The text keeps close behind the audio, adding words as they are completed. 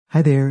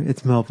Hi there,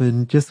 it's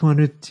Melvin. Just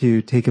wanted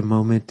to take a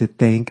moment to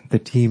thank the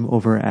team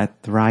over at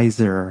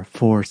Thrizer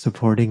for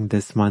supporting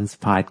this month's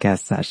podcast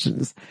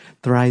sessions.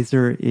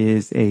 Thrizer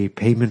is a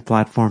payment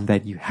platform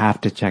that you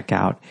have to check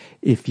out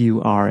if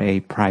you are a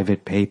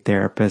private paid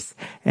therapist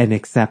and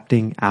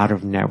accepting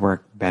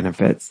out-of-network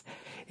benefits.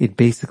 It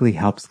basically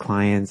helps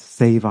clients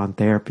save on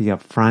therapy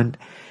up front.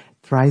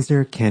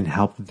 Thrizer can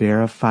help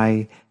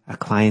verify a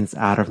client's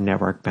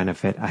out-of-network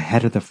benefit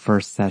ahead of the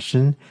first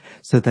session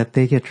so that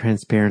they get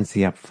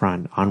transparency up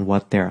front on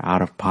what their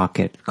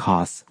out-of-pocket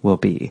costs will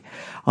be.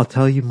 I'll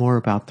tell you more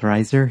about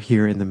Thrizer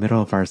here in the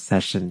middle of our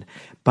session,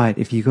 but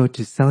if you go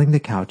to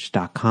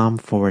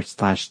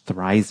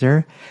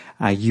sellingthecouch.com/Thrizer,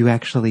 you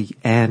actually,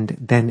 and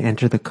then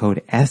enter the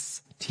code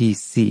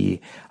STC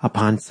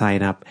upon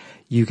sign up,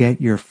 you get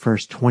your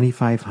first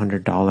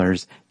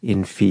 $2,500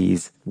 in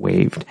fees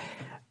waived.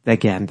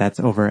 Again, that's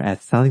over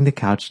at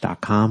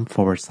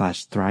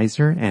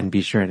sellingthecouch.com/Thrizer, and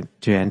be sure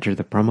to enter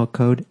the promo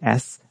code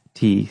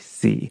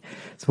STC.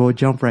 So we'll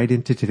jump right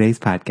into today's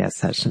podcast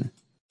session.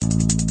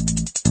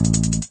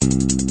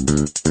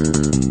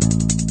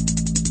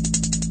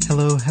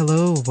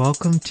 Hello.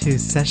 Welcome to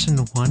session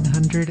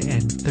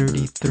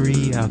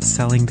 133 of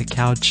Selling the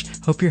Couch.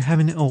 Hope you're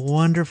having a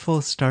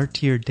wonderful start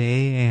to your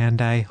day,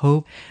 and I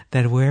hope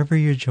that wherever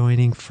you're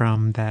joining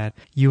from, that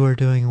you are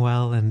doing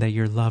well and that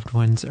your loved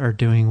ones are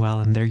doing well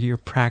and that your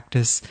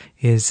practice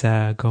is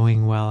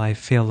going well. I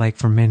feel like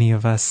for many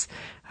of us,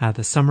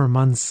 the summer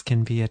months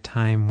can be a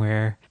time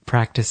where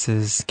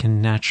practices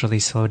can naturally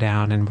slow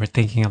down, and we're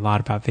thinking a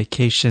lot about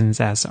vacations,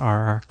 as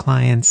are our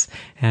clients,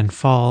 and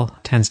fall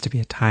tends to be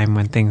a time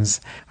when things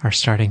are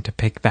starting to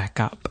pick back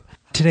up.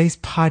 Today's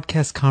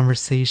podcast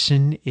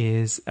conversation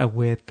is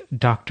with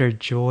Dr.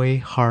 Joy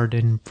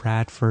Harden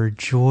Bradford.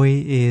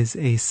 Joy is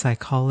a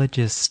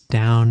psychologist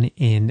down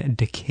in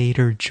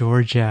Decatur,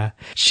 Georgia.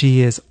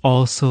 She is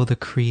also the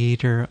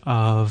creator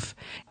of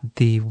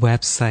the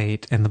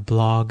website and the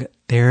blog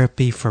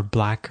Therapy for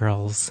Black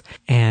Girls,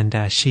 and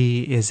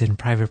she is in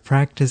private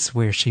practice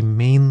where she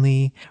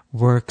mainly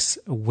works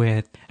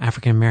with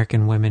African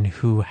American women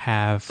who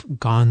have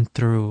gone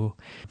through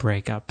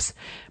breakups.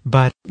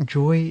 But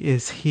Joy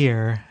is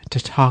here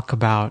to talk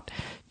about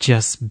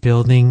just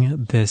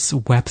building this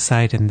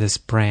website and this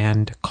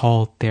brand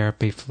called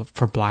Therapy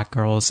for Black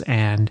Girls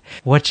and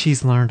what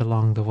she's learned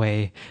along the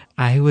way.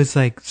 I was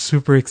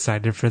super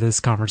excited for this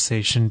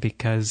conversation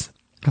because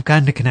I've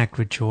gotten to connect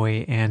with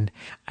Joy, and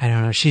I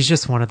don't know, she's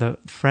just one of the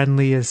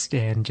friendliest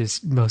and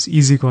just most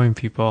easygoing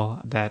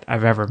people that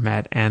I've ever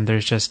met, and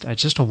there's just a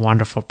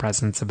wonderful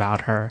presence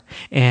about her.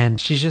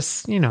 And she's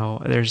just,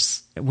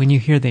 when you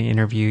hear the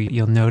interview,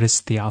 you'll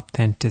notice the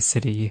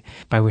authenticity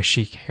by which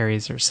she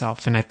carries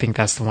herself, and I think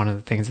that's one of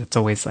the things that's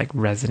always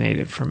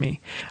resonated for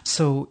me.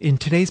 So in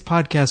today's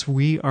podcast,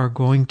 we are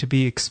going to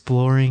be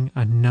exploring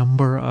a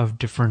number of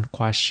different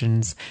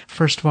questions.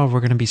 First of all, we're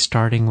going to be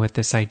starting with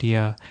this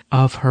idea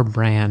of her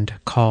brand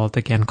called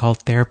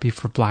Therapy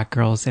for Black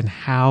Girls, and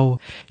how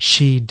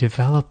she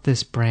developed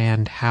this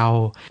brand,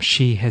 how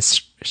she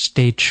has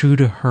stayed true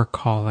to her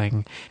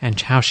calling, and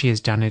how she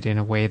has done it in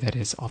a way that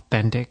is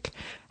authentic.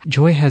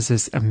 Joy has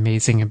this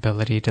amazing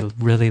ability to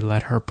really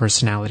let her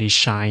personality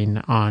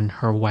shine on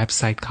her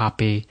website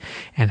copy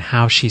and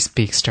how she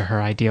speaks to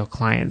her ideal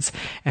clients.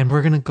 And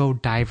we're going to go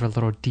dive a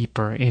little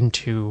deeper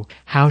into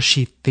how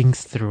she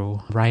thinks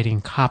through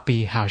writing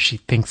copy, how she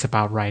thinks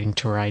about writing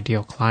to her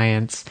ideal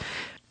clients,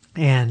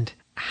 and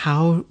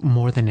how,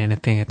 more than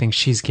anything, I think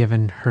she's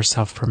given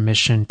herself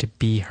permission to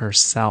be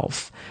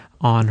herself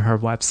on her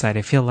website.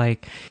 I feel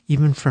like,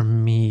 even for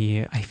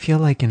me, I feel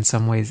like in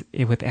some ways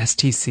with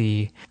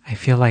STC, I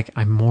feel like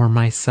I'm more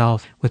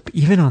myself.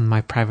 Even on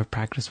my private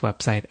practice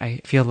website, I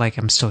feel like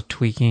I'm still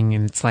tweaking,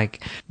 and it's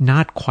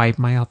not quite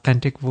my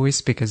authentic voice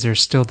because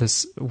there's still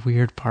this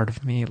weird part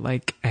of me.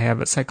 I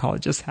have a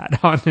psychologist hat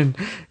on, and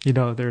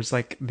there's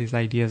these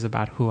ideas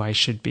about who I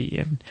should be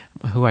and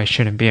who I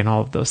shouldn't be and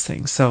all of those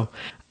things. So,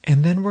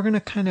 and then we're going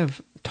to kind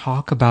of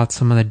talk about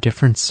some of the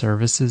different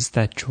services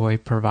that Joy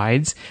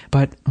provides,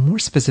 but more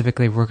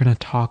specifically, we're going to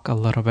talk a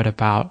little bit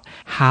about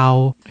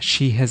how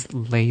she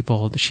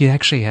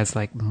actually has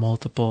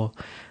multiple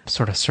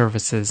sort of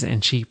services,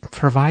 and she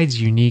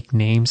provides unique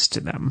names to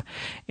them.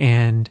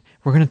 And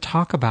we're going to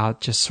talk about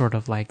just sort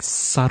of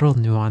subtle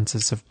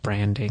nuances of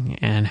branding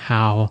and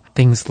how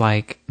things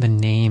like the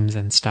names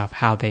and stuff,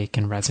 how they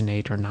can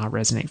resonate or not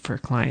resonate for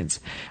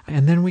clients.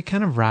 And then we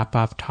kind of wrap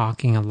up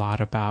talking a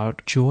lot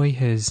about Joy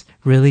has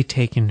really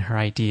taken her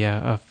idea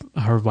of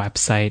her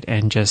website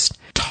and just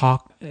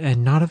not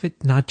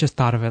just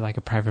thought of it like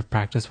a private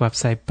practice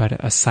website, but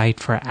a site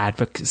for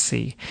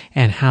advocacy,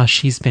 and how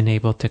she's been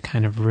able to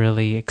kind of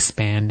really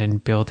expand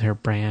and build her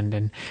brand,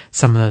 and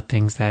some of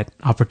the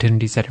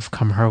opportunities that have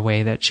come her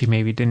way that she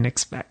maybe didn't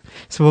expect.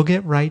 So we'll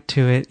get right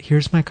to it.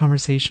 Here's my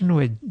conversation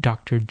with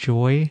Dr.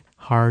 Joy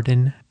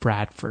Harden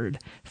Bradford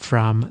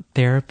from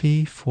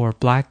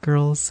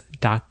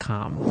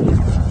therapyforblackgirls.com.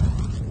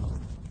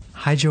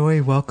 Hi,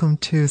 Joy. Welcome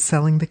to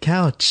Selling the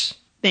Couch.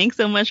 Thanks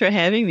so much for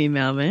having me,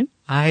 Melvin.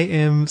 I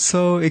am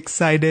so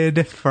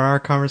excited for our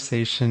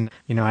conversation.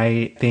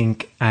 I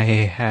think I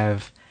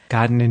have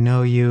gotten to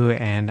know you,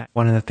 and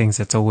one of the things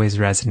that's always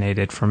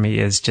resonated for me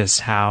is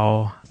just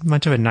how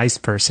much of a nice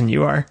person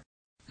you are.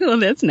 Well,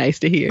 that's nice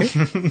to hear.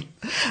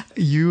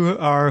 You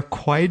are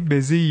quite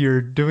busy. You're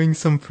doing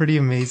some pretty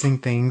amazing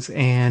things.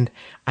 And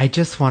I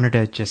just wanted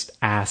to just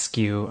ask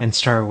you and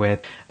start with,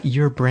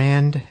 your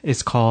brand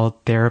is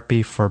called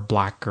Therapy for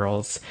Black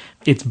Girls.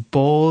 It's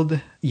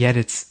bold, yet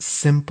it's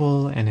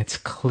simple and it's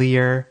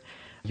clear.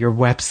 Your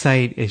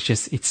website is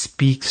just, it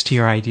speaks to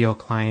your ideal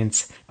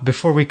clients.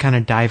 Before we kind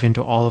of dive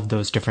into all of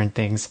those different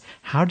things,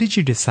 how did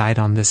you decide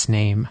on this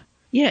name?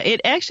 Yeah,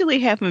 it actually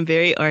happened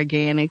very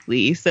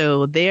organically.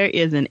 So there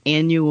is an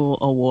annual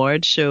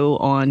award show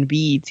on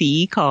BET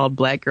called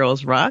Black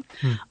Girls Rock.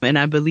 And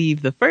I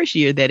believe the first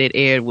year that it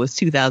aired was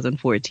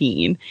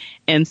 2014.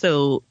 And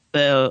so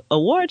the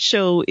award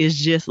show is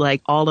just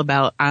like all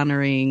about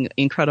honoring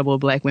incredible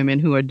Black women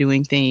who are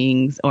doing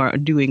things or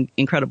doing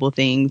incredible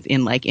things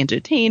in like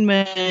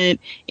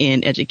entertainment,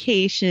 in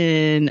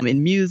education,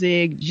 in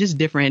music, just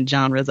different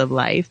genres of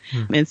life.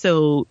 And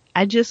so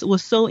I just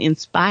was so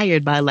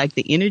inspired by like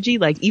the energy,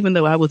 like even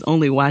though I was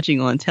only watching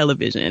on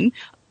television,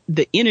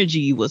 the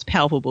energy was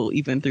palpable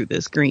even through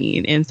the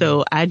screen. And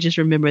so I just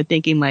remember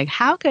thinking like,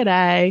 how could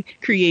I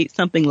create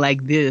something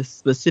like this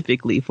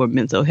specifically for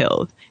mental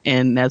health?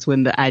 And that's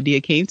when the idea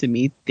came to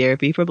me,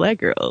 Therapy for Black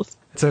Girls.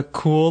 It's a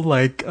cool,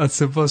 like a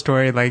simple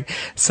story, like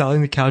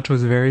selling the couch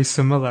was very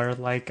similar.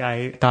 Like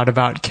I thought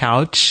about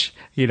couch,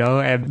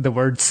 and the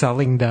word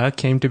selling the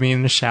came to me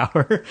in the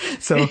shower.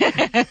 So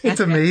it's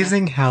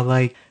amazing how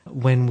like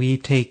when we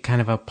take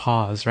kind of a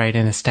pause, right,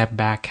 and a step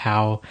back,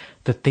 how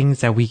the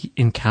things that we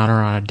encounter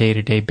on a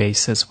day-to-day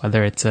basis,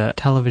 whether it's a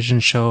television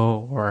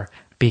show or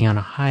being on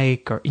a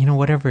hike or,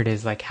 whatever it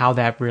is, like how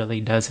that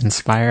really does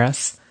inspire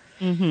us.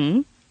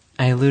 Mm-hmm.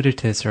 I alluded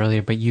to this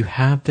earlier, but you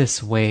have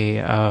this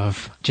way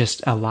of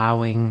just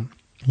allowing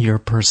your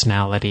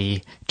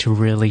personality to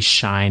really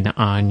shine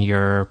on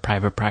your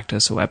private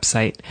practice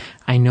website.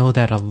 I know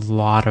that a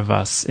lot of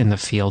us in the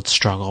field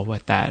struggle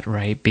with that,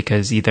 right?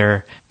 Because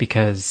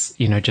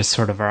just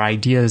sort of our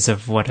ideas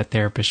of what a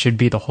therapist should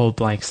be, the whole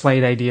blank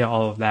slate idea,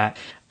 all of that.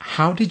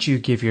 How did you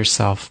give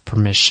yourself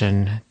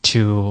permission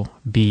to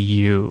be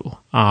you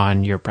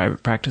on your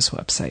private practice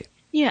website?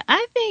 Yeah,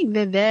 I think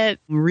that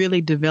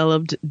really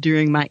developed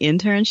during my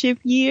internship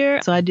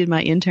year. So I did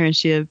my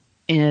internship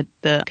at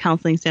the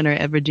counseling center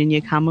at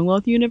Virginia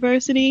Commonwealth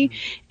University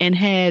and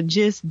had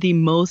just the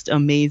most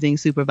amazing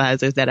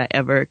supervisors that I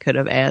ever could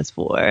have asked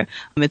for.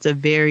 It's a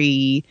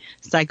very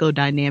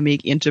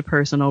psychodynamic,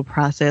 interpersonal,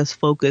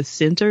 process-focused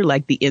center.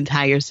 Like the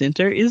entire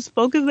center is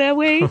focused that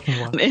way.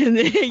 Wow.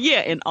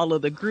 And all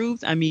of the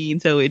groups.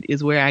 So it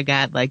is where I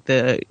got like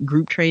the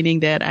group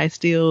training that I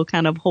still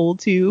kind of hold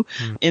to.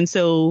 And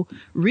so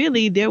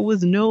really there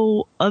was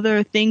no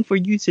other thing for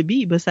you to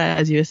be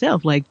besides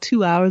yourself. Like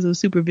 2 hours of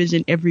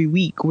supervision every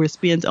week were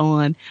spent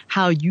on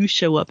how you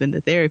show up in the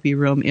therapy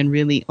room and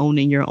really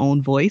owning your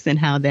own voice and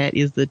how that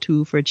is the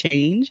tool for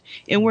change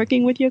in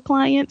working with your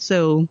client.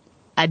 So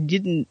I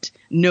didn't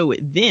know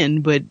it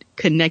then, but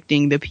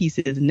connecting the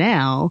pieces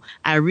now,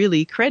 I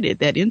really credit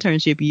that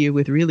internship year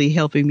with really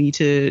helping me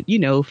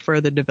to,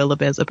 further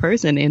develop as a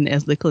person and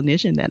as the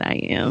clinician that I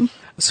am.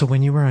 So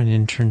when you were on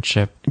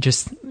internship,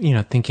 just,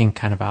 thinking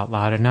kind of out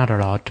loud and not at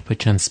all to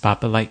put you on the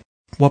spot, but like,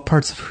 what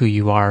parts of who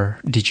you are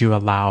did you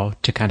allow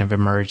to kind of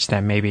emerge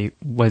that maybe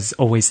was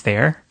always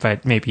there,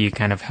 but maybe you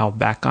kind of held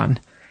back on?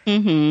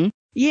 Mm-hmm.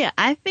 Yeah,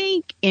 I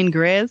think in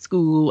grad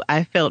school,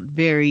 I felt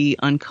very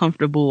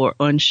uncomfortable or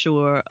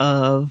unsure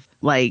of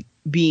like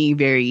being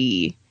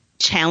very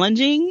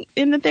challenging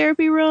in the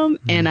therapy room.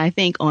 And I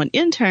think on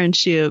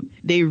internship,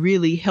 they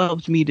really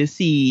helped me to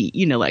see,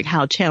 like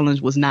how challenge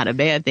was not a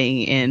bad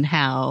thing and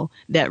how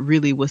that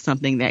really was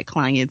something that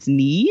clients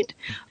need.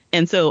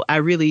 And so I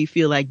really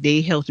feel like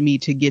they helped me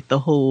to get the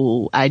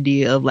whole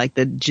idea of like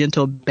the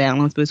gentle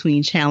balance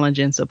between challenge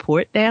and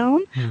support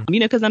down,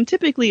 because I'm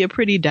typically a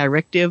pretty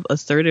directive,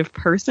 assertive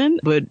person.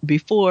 But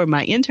before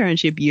my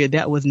internship year,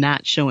 that was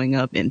not showing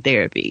up in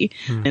therapy.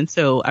 And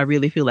so I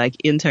really feel like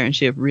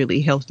internship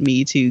really helped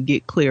me to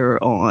get clearer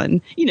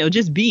on,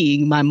 just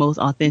being my most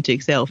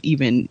authentic self,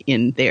 even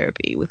in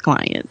therapy with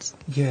clients.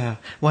 Yeah.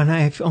 Well, and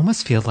I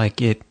almost feel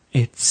like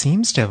it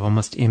seems to have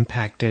almost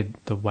impacted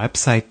the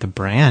website, the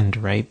brand,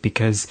 right?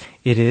 Because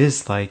it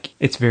is like,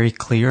 it's very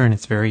clear and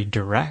it's very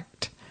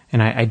direct.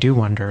 And I do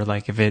wonder,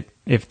 like, if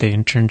the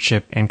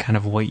internship and kind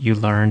of what you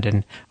learned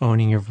and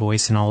owning your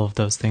voice and all of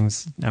those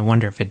things, I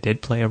wonder if it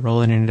did play a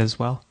role in it as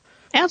well.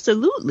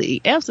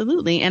 Absolutely.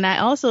 Absolutely. And I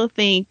also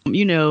think,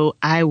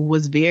 I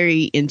was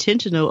very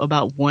intentional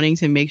about wanting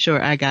to make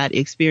sure I got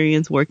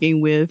experience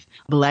working with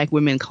Black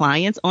women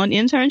clients on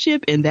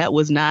internship. And that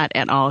was not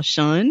at all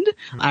shunned.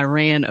 I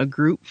ran a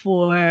group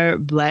for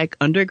Black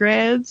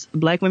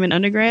women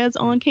undergrads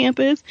on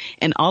campus.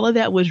 And all of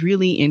that was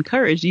really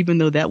encouraged, even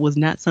though that was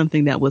not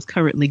something that was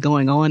currently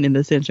going on in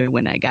the center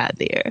when I got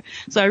there.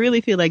 So I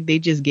really feel like they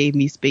just gave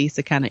me space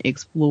to kind of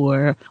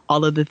explore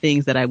all of the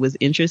things that I was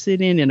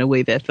interested in a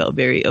way that felt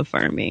very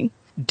affirming.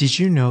 Did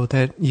you know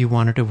that you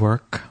wanted to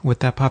work with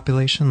that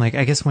population? Like,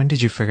 I guess, when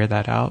did you figure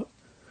that out?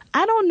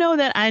 I don't know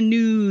that I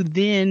knew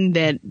then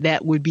that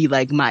that would be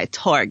like my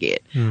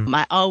target.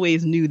 I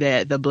always knew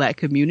that the Black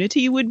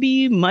community would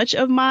be much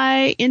of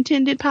my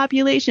intended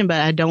population,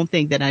 but I don't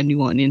think that I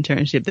knew on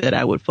internship that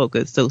I would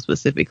focus so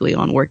specifically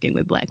on working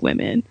with Black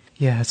women.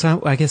 Yeah,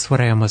 so I guess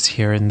what I almost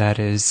hear in that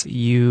is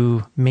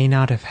you may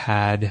not have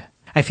had,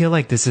 I feel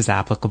like this is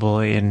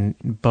applicable in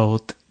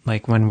both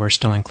like when we're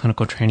still in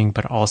clinical training,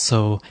 but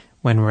also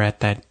when we're at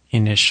that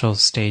initial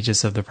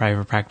stages of the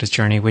private practice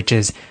journey, which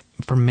is,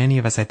 for many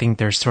of us, I think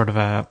there's sort of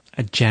a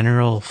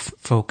general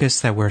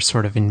focus that we're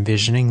sort of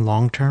envisioning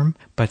long term,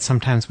 but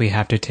sometimes we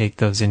have to take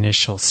those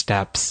initial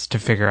steps to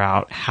figure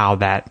out how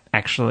that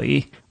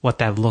actually, what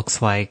that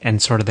looks like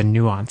and sort of the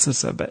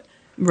nuances of it.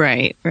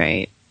 Right,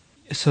 right.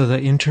 So the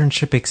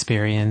internship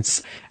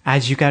experience,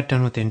 as you got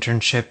done with the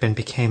internship and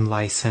became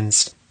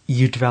licensed,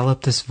 you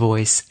developed this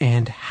voice.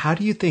 And how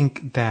do you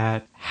think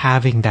that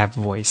having that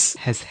voice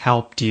has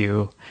helped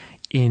you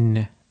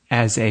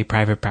as a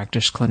private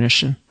practice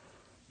clinician?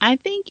 I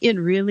think it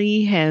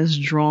really has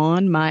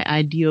drawn my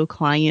ideal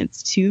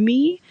clients to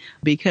me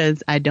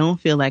because I don't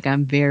feel like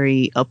I'm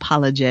very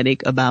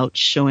apologetic about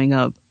showing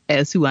up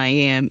as who I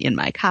am in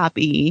my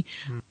copy,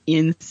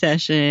 in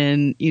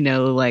session,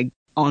 like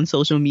on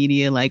social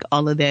media, like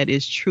all of that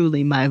is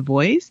truly my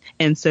voice.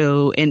 And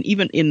so, and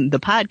even in the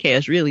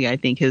podcast, really, I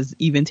think has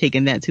even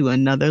taken that to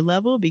another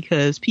level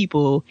because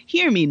people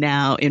hear me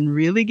now and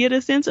really get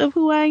a sense of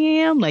who I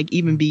am, like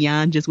even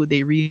beyond just what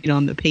they read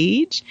on the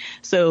page.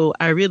 So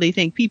I really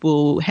think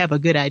people have a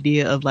good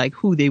idea of like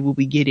who they will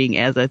be getting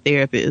as a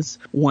therapist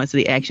once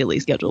they actually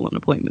schedule an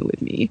appointment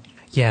with me.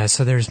 Yeah,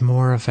 so there's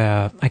more of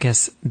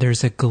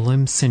there's a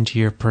glimpse into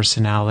your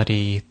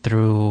personality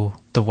through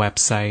the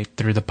website,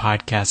 through the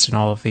podcast and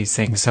all of these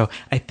things. So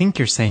I think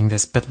you're saying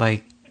this, but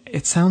like,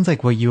 it sounds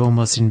like what you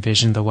almost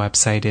envision the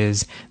website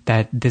is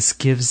that this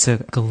gives a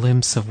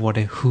glimpse of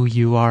who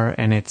you are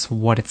and it's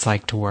what it's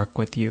like to work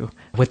with you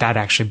without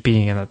actually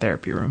being in the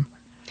therapy room.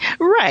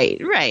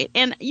 Right.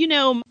 And,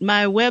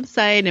 my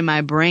website and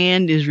my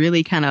brand is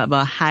really kind of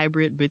a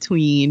hybrid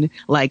between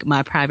like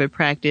my private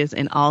practice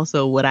and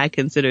also what I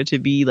consider to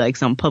be like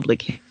some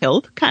public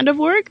health kind of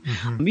work,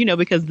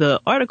 because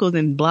the articles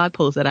and blog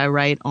posts that I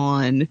write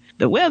on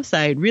the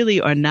website really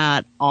are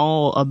not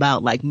all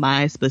about like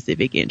my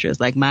specific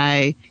interests. Like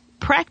my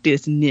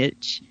practice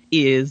niche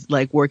is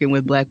like working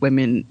with Black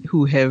women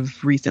who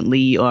have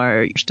recently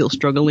are still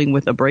struggling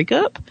with a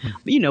breakup,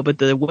 but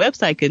the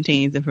website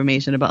contains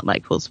information about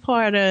like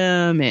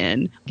postpartum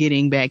and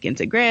getting back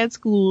into grad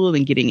school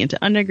and getting into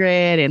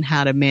undergrad and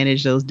how to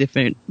manage those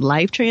different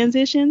life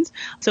transitions.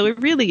 So it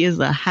really is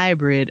a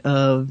hybrid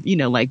of,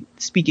 like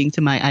speaking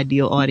to my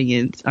ideal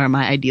audience or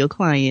my ideal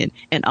client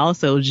and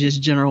also just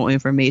general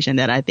information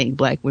that I think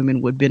Black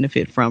women would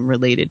benefit from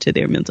related to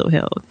their mental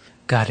health.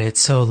 Got it.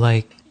 So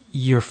like,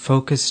 you're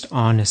focused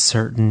on a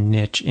certain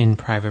niche in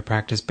private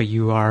practice, but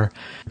you are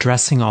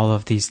addressing all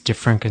of these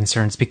different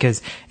concerns because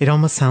it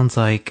almost sounds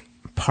like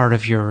part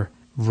of your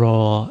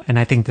role, and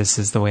I think this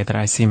is the way that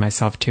I see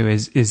myself too,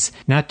 is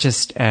not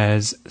just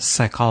as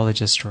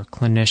psychologist or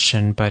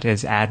clinician, but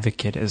as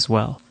advocate as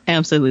well.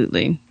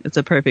 Absolutely. It's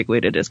a perfect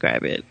way to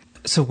describe it.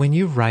 So when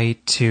you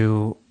write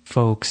to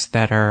folks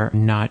that are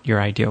not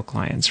your ideal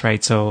clients,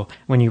 right? So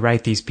when you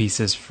write these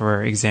pieces,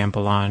 for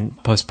example, on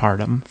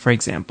postpartum, for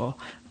example,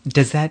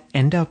 does that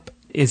end up,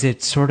 is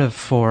it sort of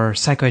for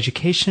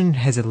psychoeducation?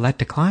 Has it led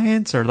to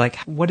clients or like,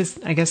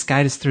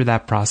 guide us through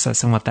that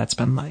process and what that's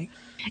been like?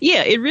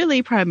 Yeah, it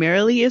really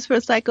primarily is for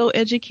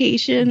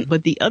psychoeducation.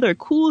 But the other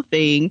cool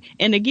thing,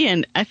 and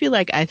again, I feel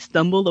like I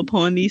stumbled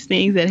upon these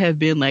things that have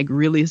been like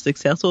really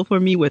successful for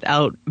me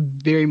without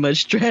very much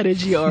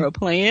strategy or a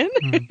plan.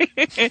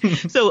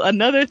 So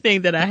another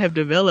thing that I have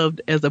developed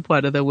as a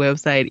part of the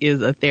website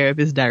is a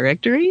therapist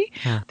directory.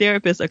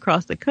 Therapists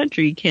across the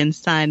country can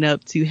sign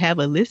up to have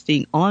a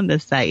listing on the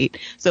site.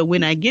 So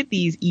when I get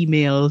these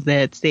emails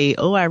that say,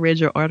 oh, I read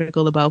your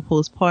article about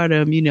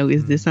postpartum,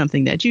 is this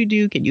something that you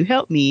do? Can you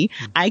help me?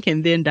 I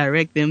can then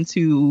direct them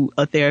to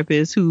a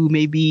therapist who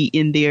may be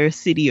in their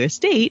city or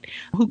state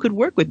who could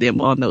work with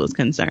them on those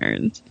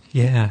concerns.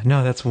 Yeah,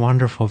 no, that's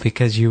wonderful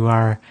because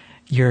you're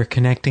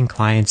connecting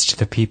clients to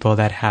the people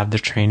that have the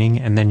training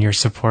and then you're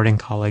supporting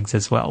colleagues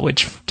as well,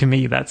 which to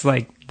me, that's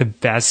like the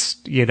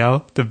best,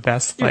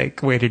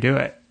 like way to do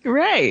it.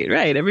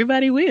 Right.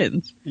 Everybody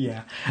wins.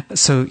 Yeah.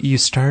 So you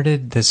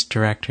started this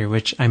directory,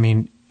 which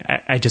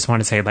I just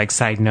want to say, like,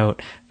 side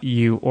note,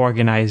 you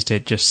organized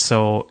it just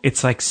so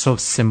it's like so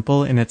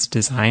simple in its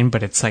design,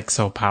 but it's like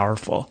so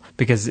powerful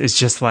because it's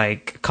just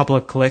like a couple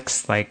of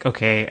clicks, like,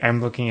 okay,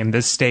 I'm looking in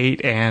this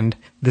state and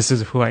this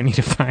is who I need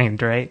to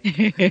find, right?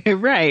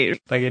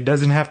 Right. Like it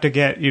doesn't have to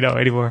get,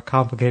 any more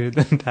complicated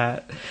than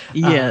that.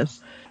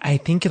 Yes. I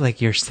think like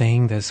you're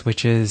saying this,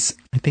 which is,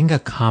 I think a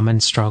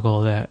common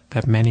struggle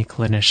that many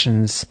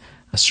clinicians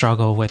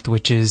struggle with,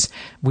 which is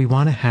we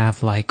want to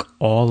have like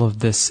all of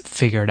this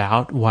figured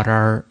out, what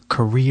our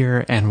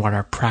career and what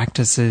our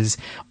practice is.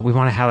 We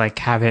want to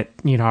have it,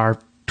 our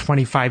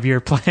 25-year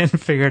plan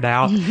figured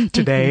out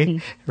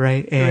today,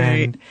 right? And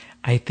Right.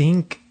 I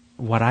think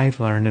what I've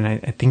learned, and I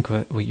think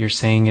what you're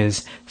saying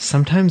is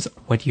sometimes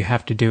what you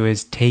have to do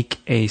is take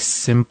a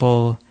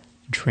simple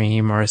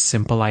dream or a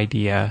simple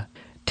idea,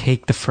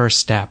 take the first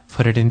step,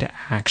 put it into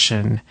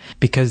action,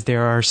 because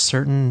there are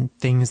certain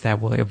things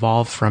that will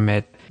evolve from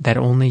it that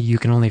you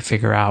can only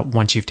figure out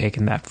once you've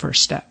taken that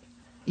first step.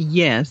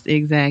 Yes,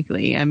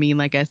 exactly. I mean,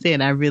 like I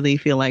said, I really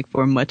feel like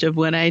for much of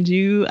what I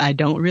do, I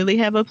don't really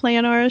have a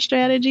plan or a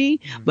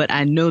strategy, but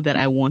I know that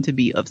I want to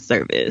be of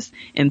service.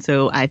 And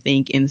so I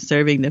think in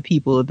serving the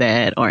people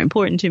that are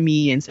important to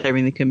me and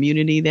serving the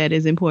community that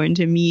is important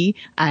to me,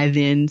 I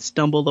then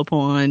stumble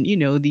upon,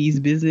 these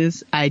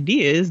business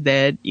ideas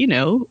that,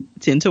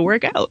 tend to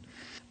work out.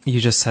 You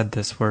just said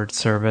this word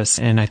service,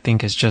 and I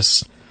think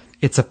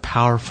it's a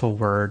powerful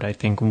word, I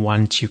think,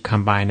 once you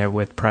combine it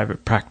with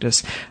private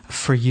practice.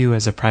 For you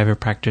as a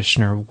private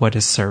practitioner, what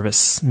does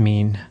service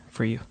mean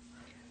for you?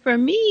 For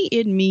me,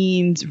 it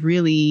means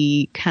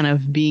really kind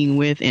of being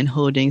with and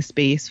holding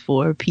space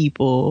for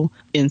people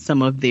in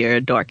some of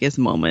their darkest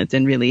moments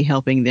and really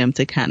helping them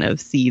to kind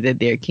of see that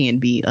there can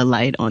be a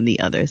light on the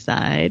other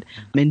side.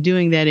 And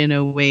doing that in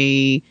a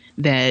way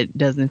that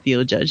doesn't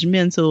feel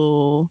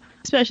judgmental,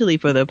 especially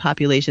for the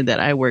population that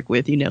I work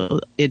with.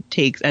 It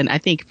takes, and I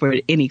think for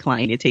any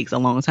client, it takes a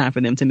long time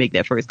for them to make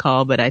that first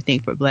call. But I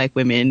think for Black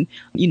women,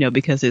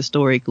 because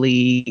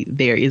historically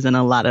there isn't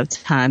a lot of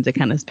time to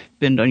kind of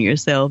spend on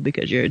yourself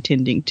because you're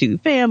attending to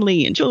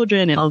family and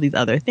children and all these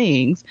other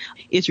things,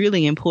 it's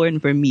really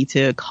important for me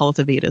to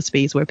cultivate a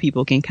space where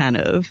people can kind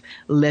of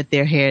let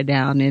their hair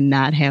down and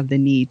not have the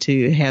need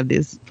to have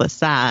this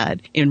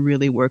facade and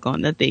really work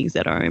on the things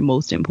that are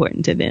most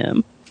important to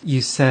them.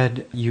 You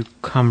said you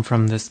come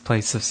from this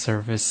place of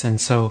service.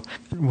 And so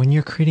when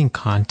you're creating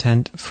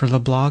content for the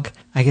blog,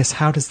 I guess,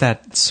 how does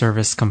that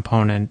service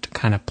component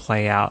kind of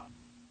play out?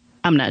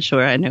 I'm not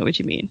sure I know what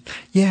you mean.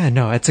 Yeah,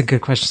 no, it's a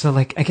good question. So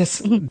I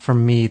guess for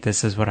me,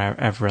 this is what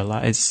I've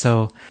realized.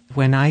 So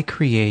when I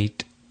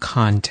create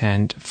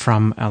content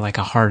from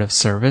a heart of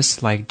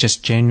service,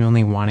 just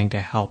genuinely wanting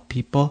to help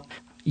people,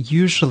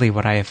 usually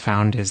what I have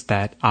found is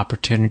that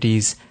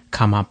opportunities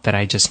come up that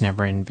I just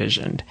never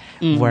envisioned.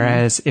 Mm-hmm.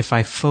 Whereas if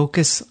I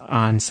focus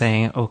on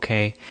saying,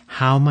 okay,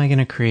 how am I going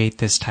to create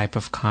this type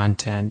of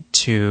content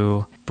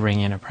to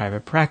bring in a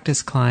private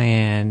practice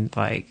client,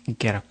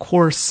 get a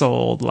course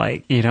sold,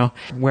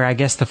 where I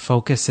guess the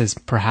focus is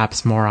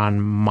perhaps more on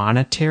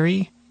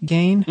monetary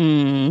gain,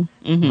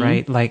 mm-hmm.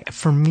 right?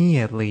 For me,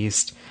 at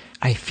least,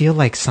 I feel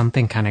like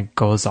something kind of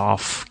goes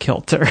off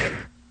kilter.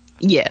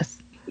 Yes.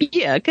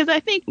 Yeah, because I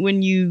think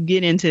when you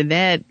get into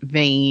that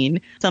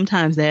vein,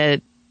 sometimes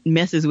that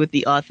messes with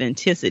the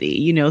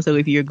authenticity, so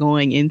if you're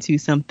going into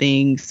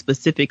something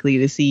specifically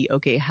to see,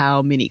 okay,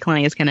 how many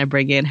clients can I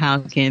bring in? How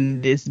can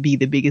this be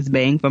the biggest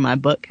bang for my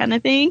buck kind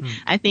of thing?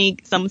 I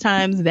think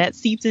sometimes that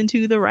seeps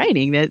into the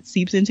writing, that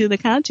seeps into the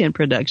content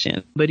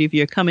production. But if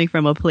you're coming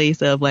from a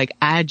place of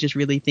I just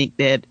really think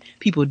that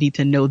people need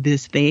to know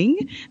this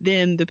thing,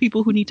 then the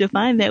people who need to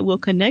find that will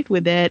connect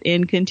with that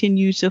and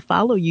continue to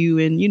follow you.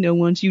 And,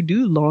 once you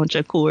do launch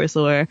a course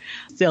or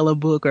sell a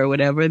book or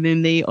whatever,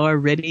 then they are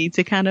ready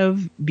to kind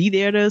of be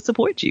there to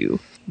support you.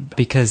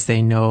 Because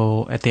they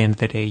know at the end of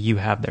the day, you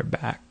have their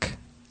back.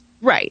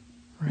 Right.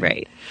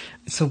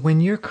 So when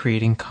you're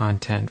creating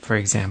content, for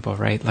example,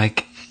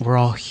 right, we're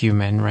all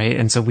human, right?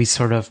 And so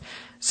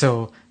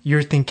so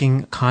you're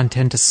thinking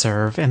content to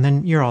serve, and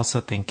then you're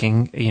also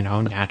thinking,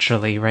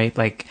 naturally,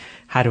 right?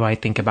 How do I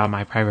think about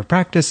my private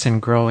practice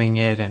and growing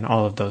it and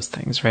all of those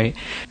things, right?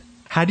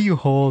 How do you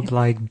hold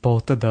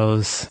both of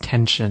those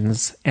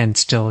tensions and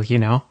still,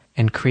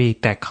 and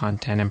create that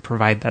content and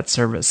provide that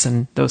service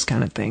and those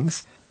kind of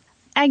things?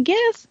 I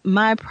guess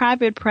my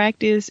private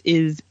practice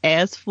is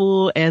as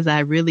full as I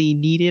really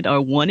need it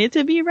or want it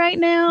to be right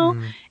now.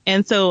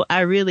 And so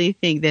I really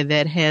think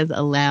that has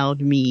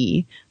allowed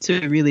me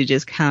to really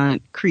just kind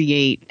of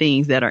create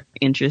things that are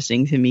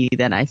interesting to me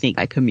that I think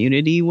my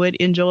community would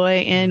enjoy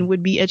and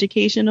would be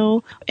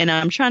educational. And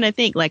I'm trying to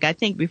think, I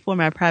think before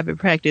my private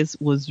practice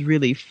was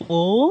really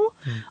full,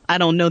 I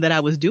don't know that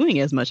I was doing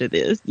as much of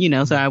this,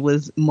 so I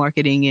was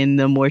marketing in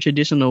the more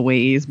traditional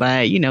ways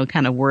by,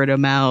 kind of word of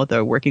mouth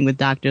or working with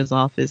doctors'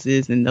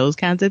 offices and those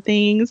kinds of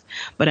things.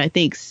 But I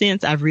think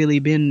since I've really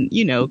been,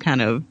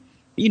 kind of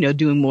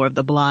doing more of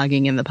the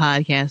blogging and the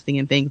podcasting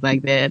and things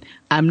like that,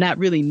 I'm not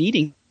really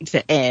needing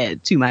to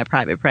add to my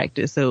private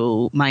practice.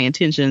 So my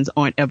intentions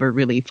aren't ever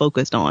really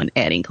focused on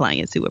adding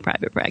clients to a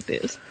private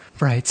practice.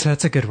 Right. So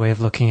that's a good way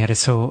of looking at it.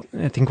 So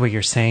I think what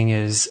you're saying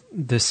is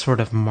this sort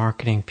of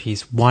marketing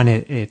piece, one,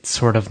 it's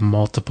sort of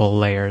multiple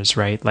layers,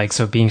 right?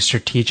 So being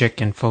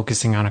strategic and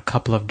focusing on a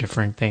couple of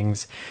different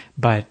things,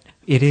 but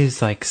it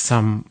is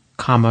some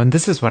common,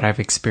 this is what I've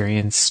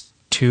experienced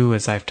too,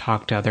 as I've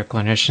talked to other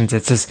clinicians.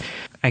 It's this,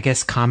 I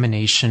guess,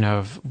 combination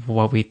of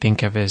what we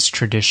think of as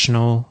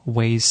traditional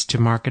ways to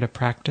market a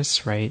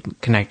practice, right?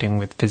 Connecting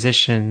with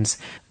physicians,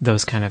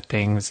 those kind of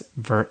things,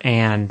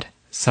 and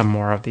some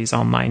more of these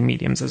online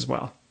mediums as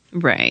well.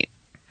 Right.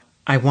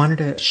 I wanted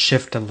to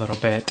shift a little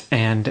bit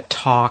and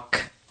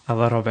talk a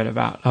little bit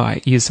about,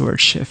 I use the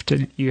word shift,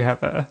 and you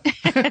have a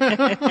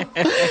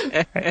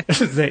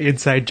this is an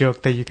inside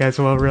joke that you guys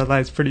will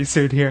realize pretty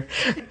soon here.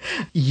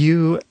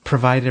 You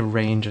provide a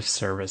range of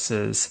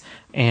services,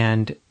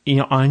 and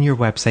on your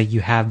website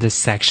you have this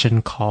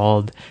section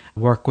called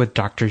Work with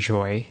Dr.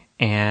 Joy,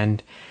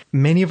 and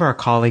many of our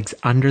colleagues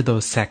under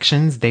those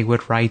sections, they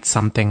would write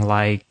something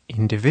like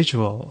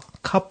individual,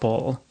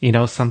 couple,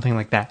 something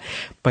like that.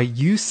 But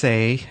you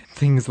say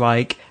things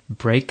like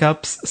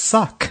breakups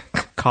suck,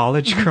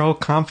 college girl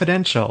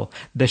confidential,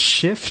 the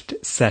shift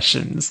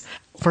sessions.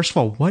 First of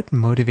all, what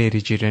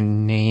motivated you to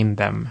name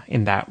them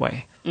in that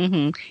way?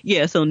 Mm-hmm.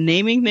 Yeah, so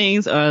naming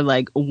things are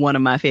like one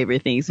of my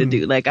favorite things to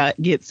do. Like, I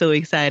get so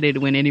excited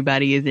when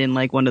anybody is in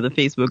like one of the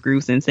Facebook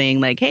groups and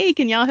saying like, hey,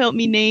 can y'all help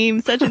me name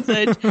such and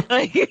such?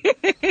 like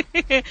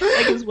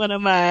it's one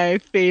of my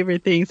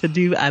favorite things to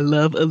do. I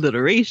love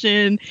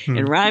alliteration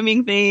and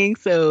rhyming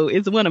things. So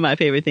it's one of my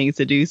favorite things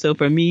to do. So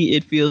for me,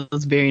 it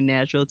feels very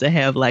natural to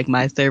have like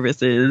my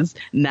services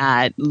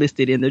not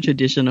listed in the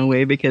traditional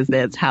way, because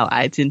that's how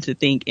I tend to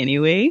think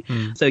anyway.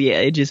 So yeah,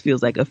 it just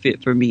feels like a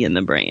fit for me in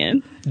the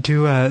brand.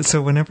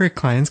 So whenever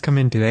clients come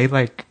in, do they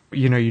like,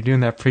 you're doing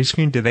that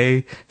pre-screen, do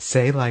they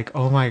say like,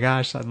 oh my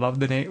gosh, I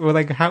love the name? Or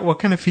like, what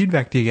kind of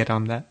feedback do you get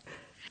on that?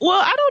 Well,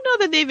 I don't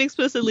know that they've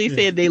explicitly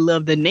said they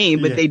love the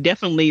name, but they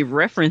definitely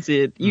reference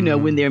it,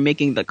 when they're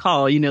making the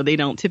call. They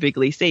don't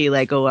typically say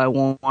like, oh, I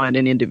want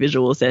an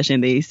individual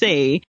session. They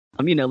say,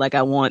 like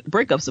I want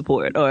breakup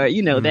support or,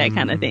 that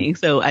kind of thing.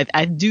 So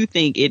I do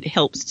think it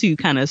helps to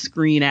kind of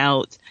screen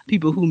out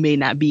people who may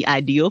not be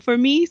ideal for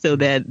me, so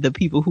that the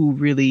people who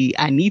really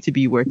I need to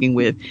be working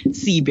with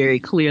see very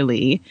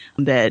clearly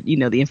that,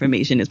 the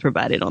information is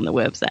provided on the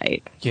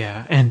website.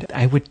 Yeah. And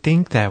I would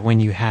think that when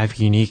you have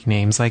unique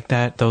names like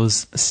that,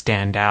 those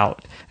stand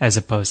out as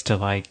opposed to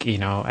like,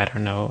 I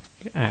don't know,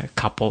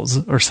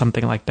 couples or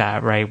something like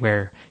that, right?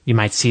 Where you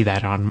might see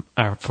that on,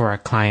 for a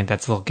client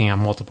that's looking on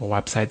multiple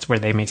websites, where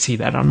they may see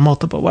that on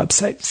multiple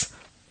websites.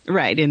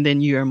 Right. And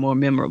then you are more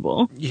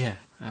memorable. Yeah,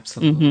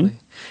 absolutely.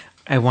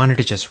 I wanted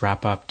to just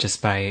wrap up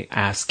just by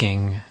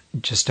asking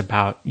just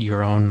about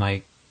your own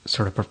like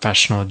sort of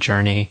professional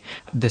journey.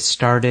 This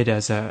started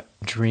as a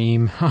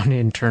dream on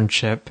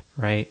internship,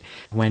 right?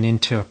 Went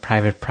into a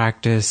private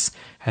practice,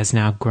 has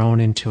now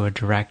grown into a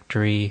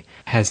directory,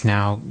 has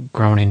now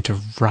grown into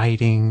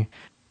writing,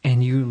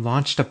 and you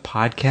launched a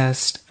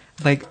podcast.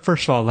 Like,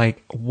 first of all,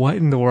 like, what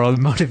in the world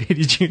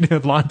motivated you to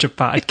launch a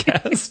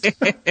podcast?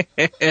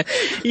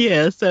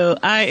 Yeah, so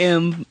I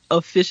am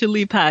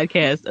officially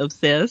podcast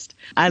obsessed.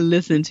 I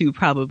listen to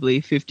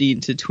probably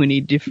 15 to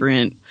 20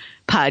 different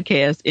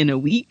podcasts in a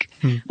week.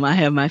 I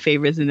have my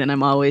favorites, and then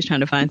I'm always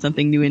trying to find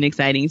something new and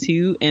exciting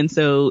too. And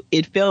so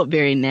it felt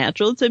very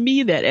natural to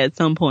me that at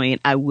some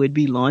point I would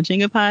be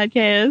launching a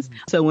podcast.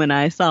 So when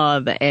I saw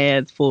the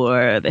ads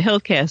for the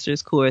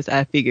Healthcasters course,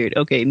 I figured,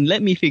 okay,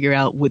 let me figure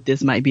out what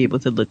this might be able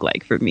to look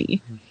like for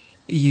me.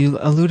 You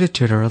alluded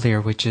to it earlier,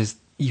 which is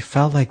you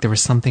felt like there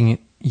was something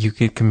you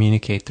could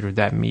communicate through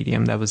that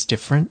medium that was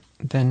different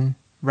than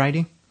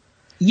writing?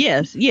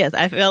 Yes.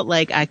 I felt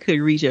like I could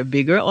reach a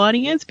bigger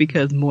audience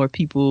because more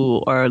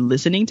people are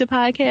listening to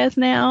podcasts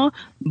now.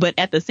 But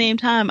at the same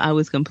time, I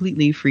was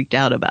completely freaked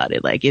out about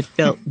it. Like, it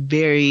felt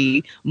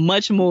very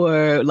much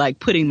more like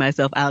putting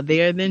myself out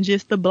there than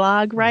just the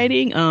blog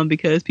writing,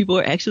 because people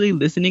are actually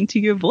listening to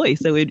your voice.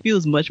 So it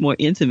feels much more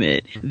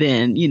intimate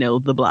than,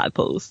 the blog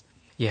post.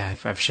 Yeah,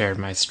 I've shared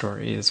my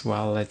story as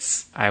well.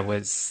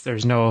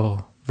 There's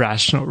no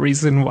rational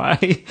reason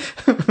why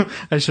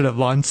I should have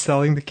launched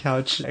Selling the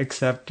Couch,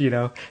 except,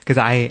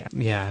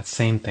 because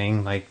same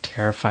thing, like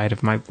terrified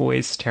of my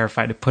voice,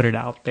 terrified to put it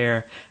out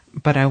there.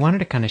 But I wanted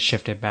to kind of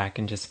shift it back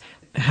and just,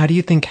 how do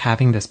you think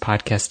having this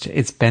podcast,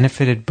 it's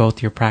benefited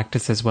both your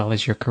practice as well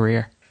as your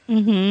career?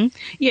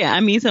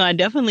 Yeah, so I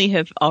definitely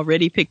have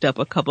already picked up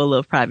a couple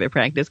of private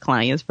practice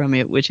clients from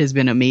it, which has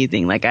been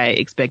amazing. Like, I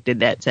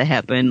expected that to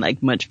happen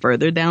like much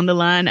further down the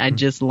line. I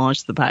just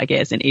launched the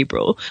podcast in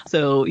April.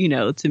 So,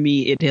 to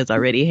me, it has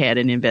already had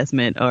an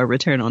investment or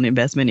return on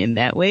investment in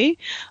that way.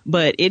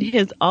 But it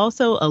has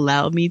also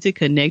allowed me to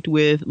connect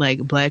with like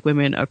Black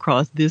women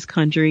across this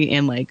country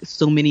and like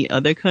so many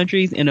other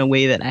countries in a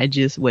way that I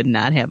just would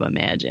not have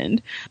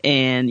imagined.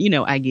 And,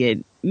 I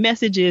get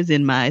messages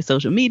in my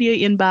social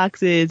media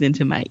inboxes,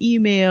 into my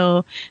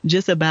email,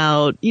 just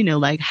about,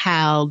 like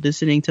how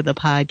listening to the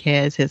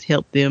podcast has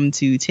helped them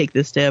to take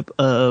the step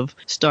of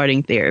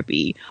starting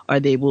therapy. Or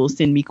they will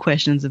send me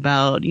questions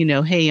about,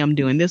 hey, I'm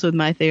doing this with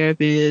my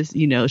therapist,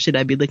 should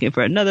I be looking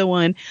for another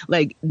one?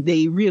 Like,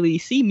 they really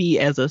see me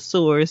as a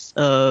source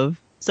of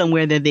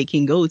somewhere that they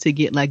can go to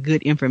get like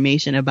good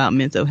information about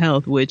mental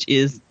health, which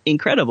is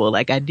incredible.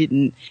 Like, I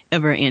didn't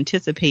ever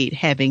anticipate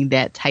having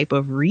that type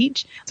of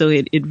reach. So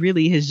it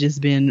really has just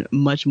been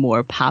much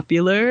more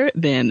popular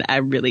than I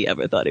really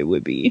ever thought it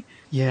would be.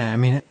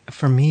 Yeah.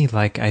 For me,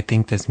 like, I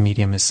think this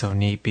medium is so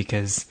neat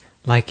because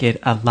like it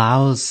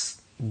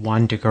allows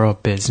one, to grow a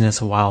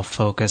business while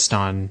focused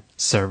on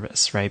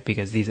service, right?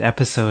 Because these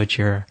episodes,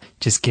 you're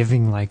just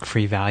giving like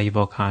free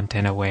valuable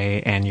content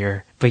away, and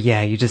you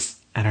just,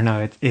 I don't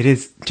know, it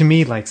is, to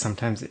me, like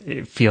sometimes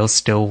it feels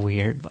still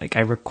weird. Like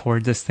I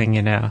record this thing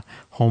in a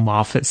home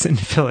office in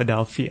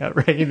Philadelphia,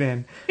 right?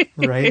 And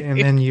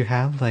then you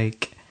have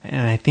like,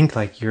 and I think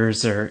like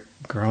yours are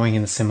growing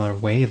in a similar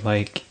way,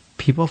 like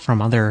people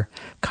from other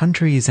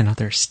countries and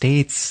other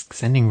states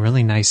sending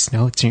really nice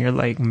notes, and you're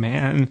like,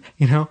 man,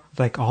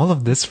 like all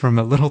of this from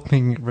a little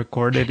thing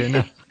recorded in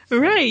a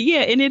Right.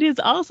 Yeah. And it has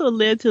also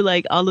led to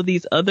like all of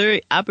these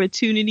other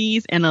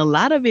opportunities. And a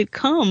lot of it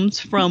comes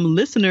from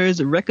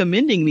listeners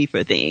recommending me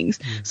for things.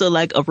 So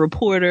like a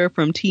reporter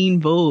from Teen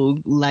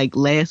Vogue, like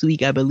last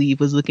week, I believe,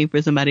 was looking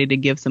for somebody to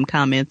give some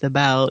comments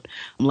about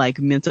like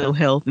mental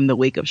health in the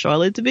wake of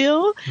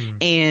Charlottesville.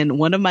 And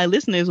one of my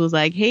listeners was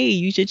like, hey,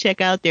 you should check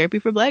out Therapy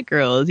for Black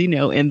Girls,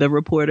 and the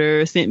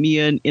reporter sent me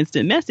an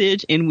instant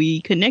message and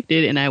we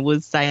connected and I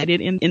was cited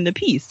in the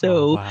piece.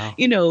 So,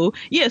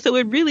 so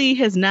it really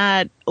has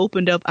not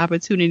opened up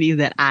opportunities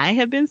that I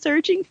have been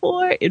searching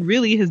for. It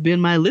really has been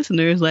my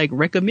listeners like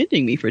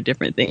recommending me for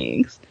different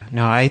things.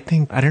 No, I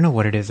don't know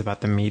what it is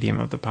about the medium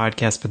of the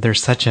podcast, but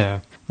there's such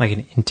an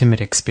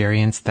intimate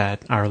experience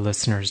that our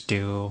listeners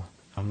do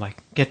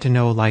get to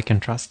know, like,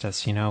 and trust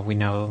us. We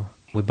know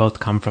we both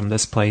come from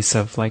this place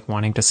of like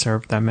wanting to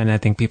serve them. And I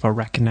think people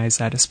recognize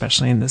that,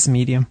 especially in this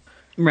medium.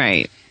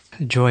 Right.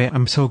 Joy,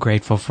 I'm so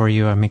grateful for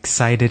you. I'm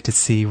excited to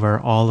see where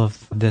all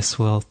of this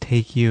will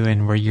take you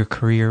and where your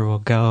career will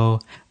go.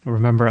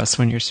 Remember us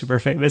when you're super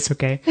famous,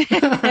 okay?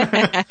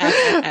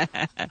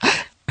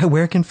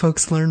 Where can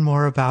folks learn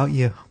more about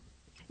you?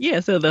 Yeah,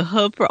 so the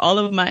hub for all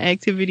of my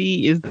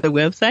activity is the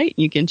website.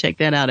 You can check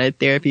that out at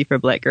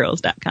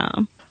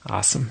therapyforblackgirls.com.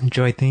 Awesome.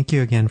 Joy, thank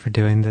you again for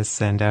doing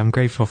this, and I'm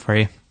grateful for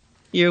you.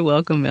 You're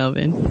welcome,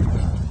 Melvin.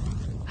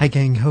 Hi,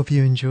 gang. Hope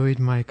you enjoyed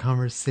my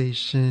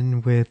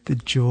conversation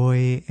with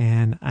Joy,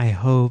 and I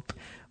hope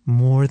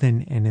more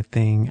than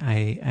anything,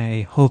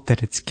 I hope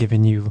that it's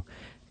given you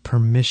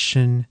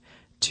permission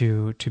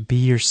to be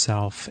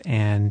yourself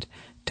and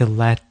to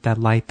let that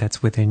light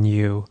that's within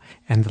you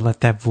and to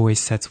let that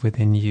voice that's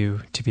within you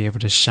to be able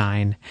to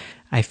shine.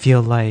 I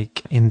feel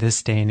like in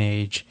this day and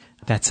age,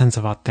 that sense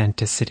of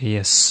authenticity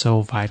is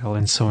so vital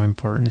and so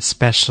important,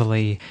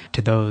 especially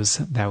to those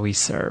that we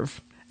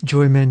serve.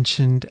 Joy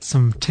mentioned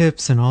some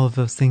tips and all of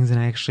those things, and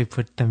I actually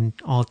put them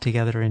all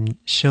together in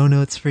show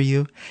notes for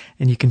you.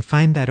 And you can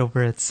find that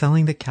over at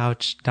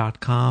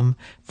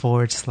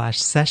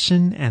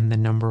sellingthecouch.com/session and the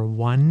number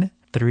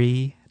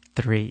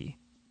 133.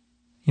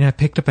 I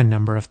picked up a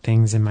number of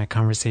things in my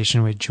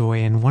conversation with Joy,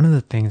 and one of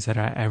the things that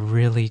I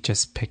really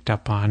just picked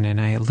up on, and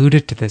I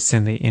alluded to this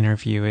in the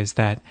interview, is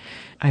that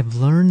I've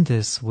learned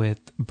this with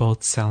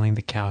both Selling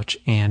the Couch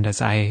and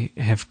as I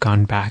have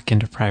gone back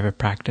into private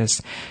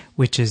practice,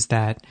 which is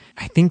that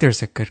I think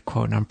there's a good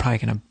quote, and I'm probably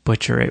going to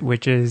butcher it,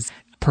 which is,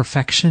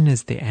 perfection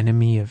is the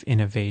enemy of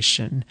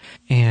innovation.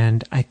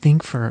 And I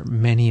think for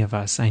many of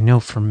us, I know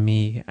for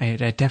me, I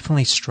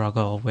definitely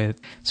struggle with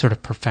sort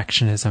of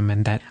perfectionism,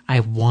 and that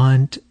I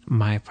want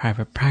my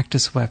private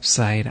practice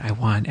website, I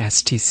want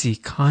STC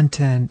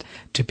content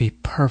to be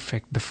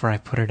perfect before I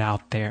put it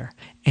out there.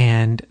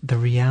 And the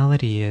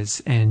reality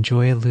is, and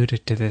Joy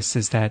alluded to this,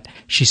 is that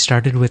she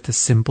started with a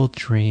simple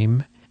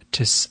dream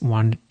to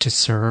want to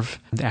serve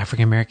the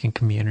African American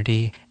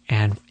community.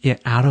 And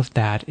out of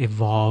that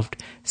evolved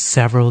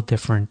several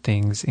different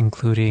things,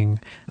 including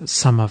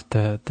some of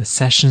the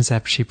sessions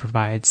that she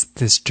provides,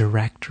 this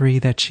directory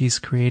that she's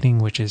creating,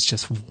 which is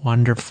just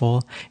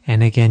wonderful.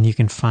 And again, you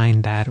can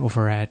find that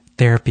over at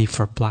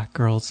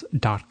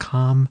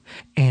therapyforblackgirls.com.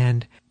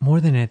 And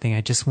more than anything,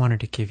 I just wanted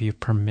to give you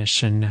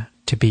permission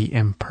to be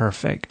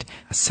imperfect.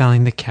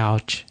 Selling the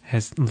Couch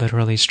has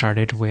literally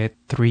started with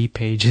 3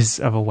 pages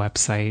of a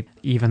website.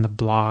 Even the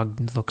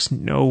blog looks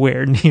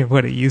nowhere near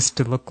what it used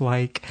to look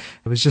like.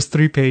 It was just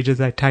 3 pages.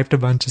 I typed a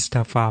bunch of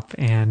stuff up,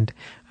 and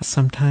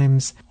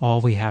sometimes all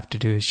we have to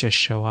do is just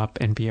show up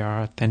and be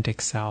our authentic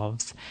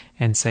selves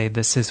and say,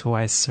 this is who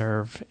I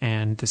serve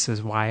and this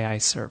is why I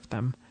serve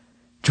them.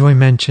 Joy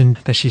mentioned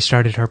that she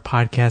started her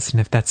podcast,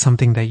 and if that's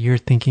something that you're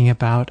thinking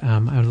about, I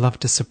would love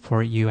to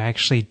support you. I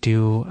actually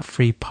do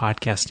free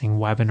podcasting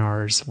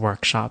webinars,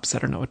 workshops. I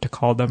don't know what to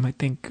call them. I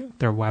think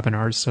they're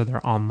webinars, so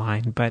they're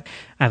online, but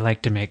I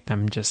like to make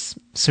them just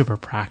super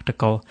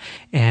practical.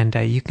 And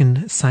you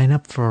can sign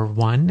up for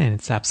one, and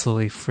it's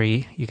absolutely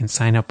free. You can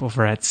sign up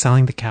over at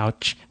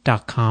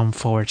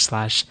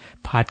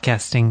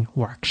sellingthecouch.com/podcasting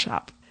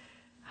workshop.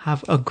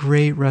 Have a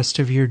great rest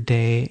of your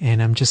day,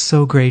 and I'm just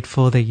so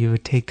grateful that you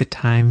would take the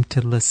time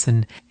to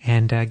listen.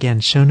 And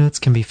again, show notes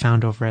can be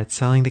found over at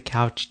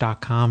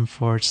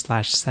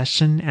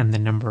sellingthecouch.com/session and the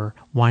number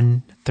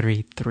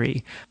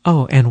 133.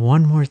 Oh, and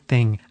one more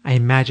thing. I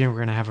imagine we're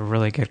going to have a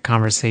really good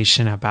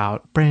conversation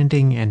about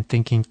branding and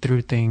thinking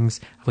through things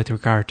with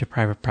regard to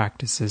private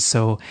practices.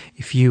 So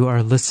if you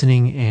are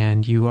listening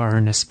and you are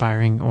an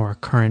aspiring or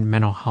current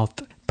mental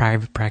health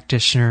private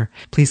practitioner,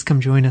 please come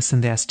join us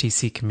in the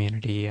STC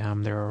community.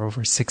 There are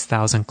over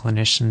 6,000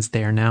 clinicians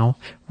there now.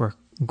 We're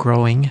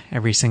growing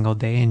every single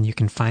day, and you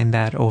can find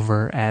that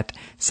over at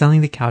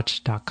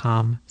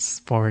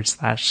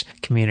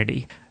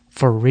sellingthecouch.com/community.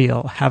 For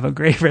real, have a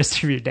great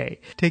rest of your day.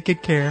 Take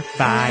good care.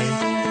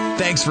 Bye.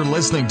 Thanks for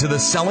listening to the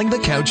Selling the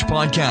Couch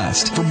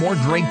podcast. For more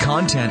great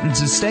content and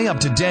to stay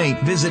up to date,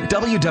 visit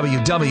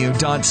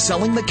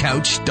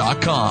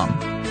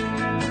www.sellingthecouch.com.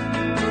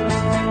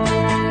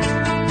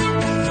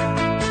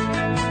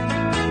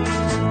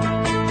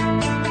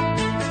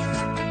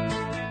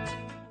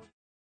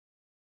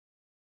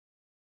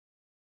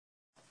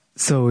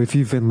 So if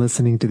you've been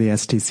listening to the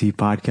STC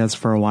podcast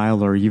for a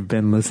while, or you've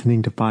been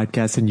listening to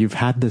podcasts and you've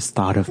had this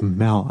thought of,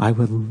 Mel, I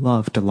would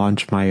love to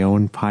launch my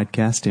own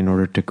podcast in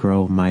order to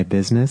grow my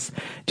business,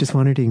 just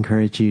wanted to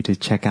encourage you to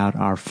check out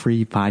our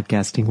free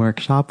podcasting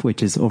workshop,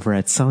 which is over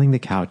at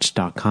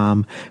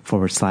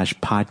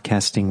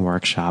sellingthecouch.com/podcasting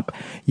workshop.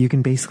 You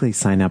can basically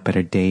sign up at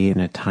a day and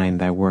a time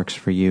that works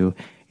for you.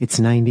 It's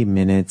 90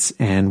 minutes.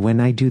 And when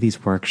I do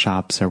these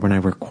workshops or when I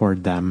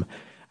record them,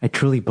 I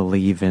truly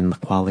believe in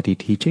quality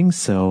teaching,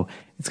 so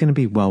it's going to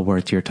be well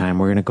worth your time.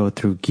 We're going to go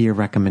through gear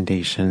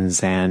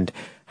recommendations and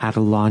how to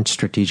launch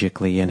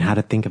strategically and how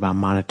to think about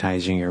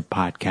monetizing your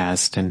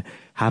podcast and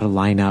how to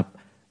line up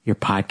your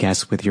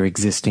podcast with your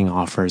existing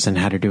offers and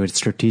how to do it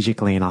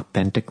strategically and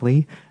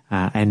authentically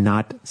and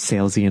not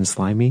salesy and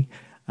slimy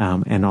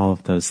and all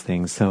of those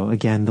things. So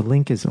again, the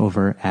link is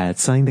over at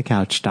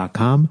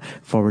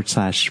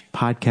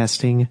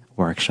sellingthecouch.com/podcasting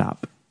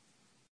workshop.